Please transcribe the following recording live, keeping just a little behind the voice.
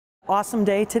awesome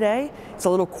day today. It's a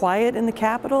little quiet in the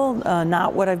Capitol,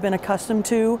 not what I've been accustomed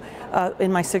to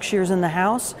in my 6 years in the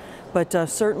House, but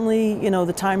certainly,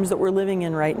 the times that we're living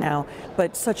in right now.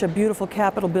 But such a beautiful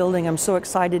Capitol building. I'm so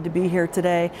excited to be here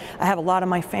today. I have a lot of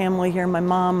my family here, my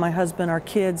mom, my husband, our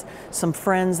kids, some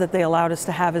friends that they allowed us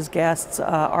to have as guests.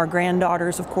 Our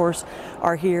granddaughters, of course,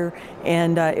 are here.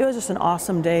 And it was just an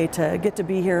awesome day to get to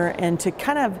be here and to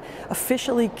kind of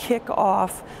officially kick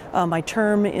off my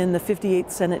term in the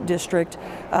 58th Senate District,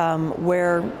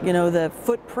 where, the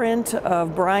footprint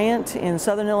of Bryant in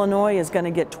Southern Illinois is going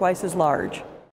to get twice as large.